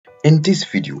In this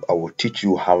video, I will teach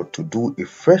you how to do a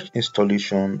fresh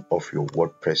installation of your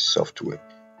WordPress software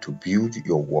to build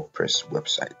your WordPress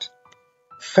website.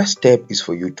 First step is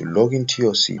for you to log into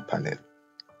your Cpanel.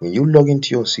 When you log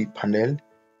into your Cpanel,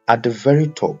 at the very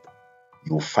top,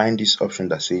 you will find this option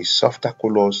that says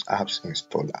Softaculous Apps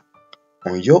Installer.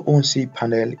 On your own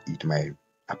Cpanel, it might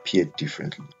appear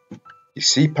differently. The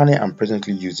Cpanel I'm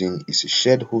presently using is a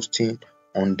shared hosting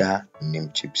under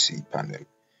Namecheap Cpanel.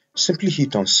 Simply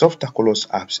hit on Softaculous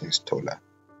Apps Installer.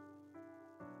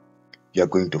 You are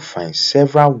going to find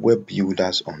several web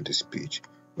builders on this page.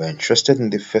 We're interested in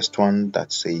the first one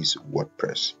that says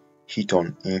WordPress. Hit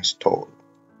on Install.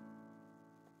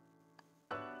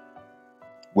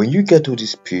 When you get to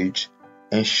this page,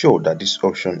 ensure that this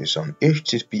option is on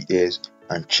HTTPS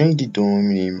and change the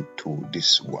domain name to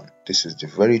this one. This is the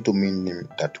very domain name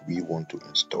that we want to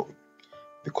install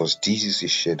because this is a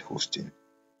shared hosting.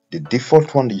 The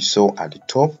default one you saw at the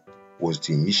top was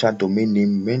the initial domain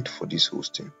name meant for this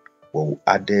hosting, but we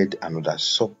added another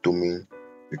subdomain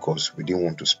because we didn't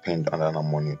want to spend another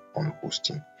money on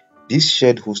hosting. This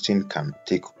shared hosting can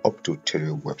take up to 3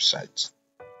 websites.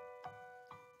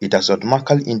 It has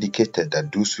automatically indicated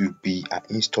that those will be an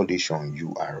installation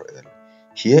URL.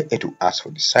 Here it will ask for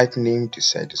the site name, the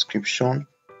site description,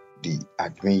 the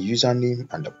admin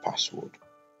username, and the password.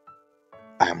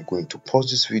 I am going to pause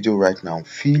this video right now,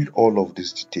 fill all of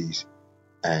these details,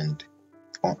 and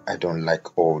I don't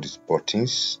like all these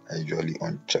buttons. I usually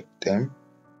uncheck them.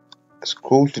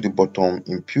 Scroll to the bottom,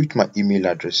 input my email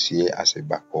address here as a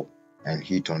backup, and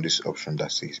hit on this option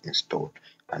that says install,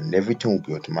 and everything will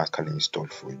be automatically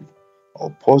installed for you. I'll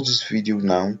pause this video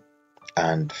now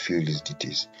and fill these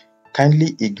details.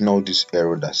 Kindly ignore this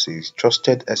error that says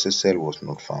trusted SSL was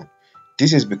not found.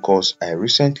 This is because I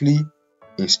recently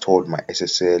installed my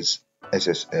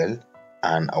SSL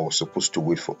and I was supposed to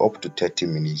wait for up to 30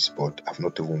 minutes, but I've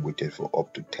not even waited for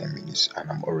up to 10 minutes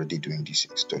and I'm already doing this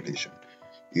installation.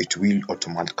 It will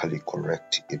automatically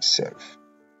correct itself.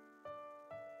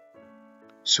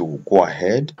 So go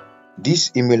ahead.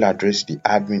 This email address, the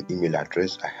admin email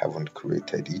address, I haven't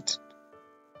created it.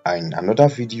 In another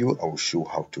video, I will show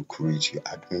how to create your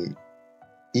admin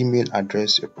email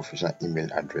address, your professional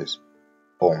email address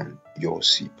on your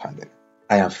Cpanel.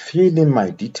 I have filled in my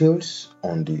details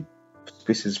on the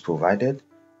spaces provided,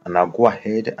 and I'll go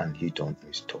ahead and hit on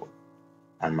install,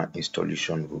 and my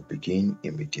installation will begin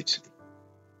immediately.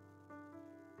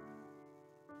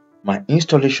 My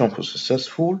installation was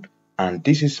successful, and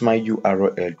this is my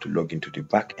URL to log into the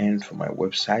back end for my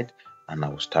website, and I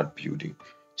will start building.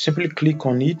 Simply click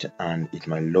on it and it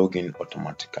might log in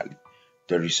automatically.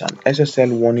 There is an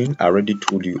SSL warning. I already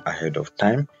told you ahead of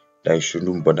time that you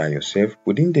shouldn't bother yourself.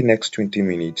 Within the next 20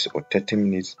 minutes or 30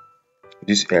 minutes,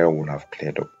 this error will have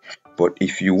cleared up. But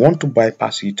if you want to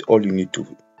bypass it, all you need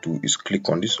to do is click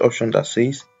on this option that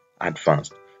says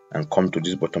Advanced and come to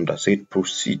this button that says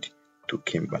Proceed to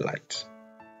Kimberlite.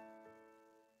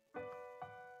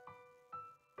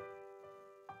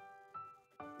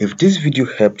 If this video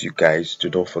helped you guys,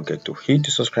 don't forget to hit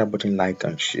the subscribe button, like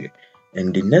and share.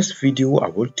 In the next video, I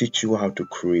will teach you how to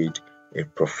create a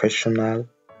professional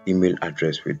email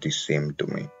address with the same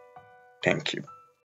domain. Thank you.